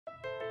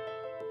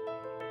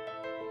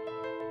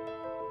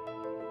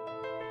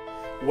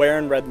We're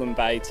in Redland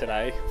Bay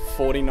today,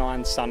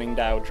 49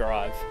 Sunningdale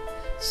Drive.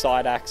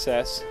 Side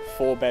access,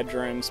 4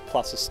 bedrooms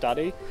plus a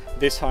study.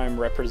 This home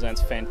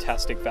represents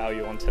fantastic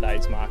value on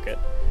today's market.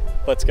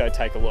 Let's go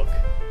take a look.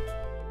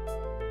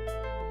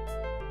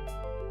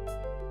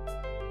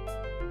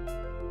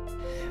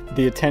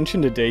 The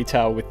attention to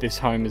detail with this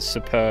home is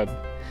superb.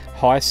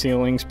 High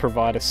ceilings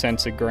provide a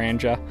sense of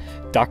grandeur,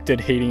 ducted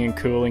heating and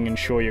cooling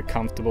ensure you're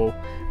comfortable,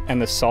 and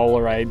the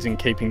solar aids in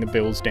keeping the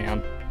bills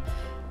down.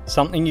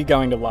 Something you're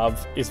going to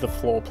love is the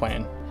floor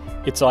plan.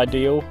 It's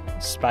ideal,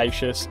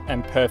 spacious,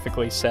 and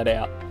perfectly set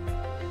out.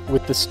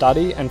 With the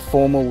study and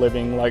formal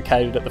living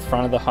located at the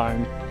front of the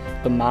home,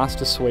 the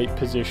master suite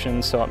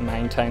positions so it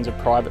maintains a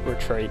private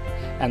retreat,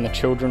 and the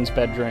children's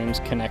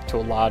bedrooms connect to a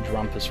large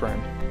rumpus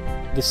room.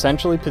 The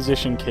centrally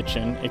positioned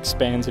kitchen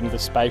expands into the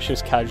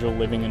spacious casual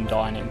living and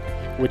dining,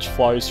 which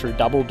flows through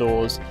double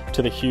doors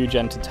to the huge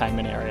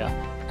entertainment area,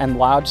 and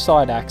large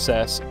side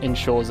access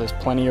ensures there's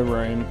plenty of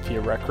room for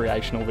your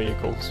recreational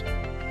vehicles.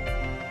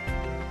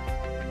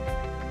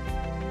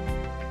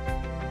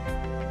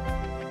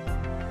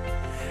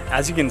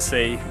 As you can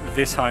see,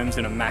 this home's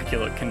in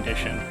immaculate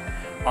condition.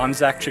 I'm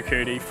Zach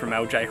Chakuti from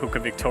LJ Hooker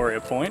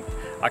Victoria Point.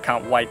 I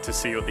can't wait to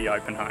see you at the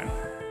open home.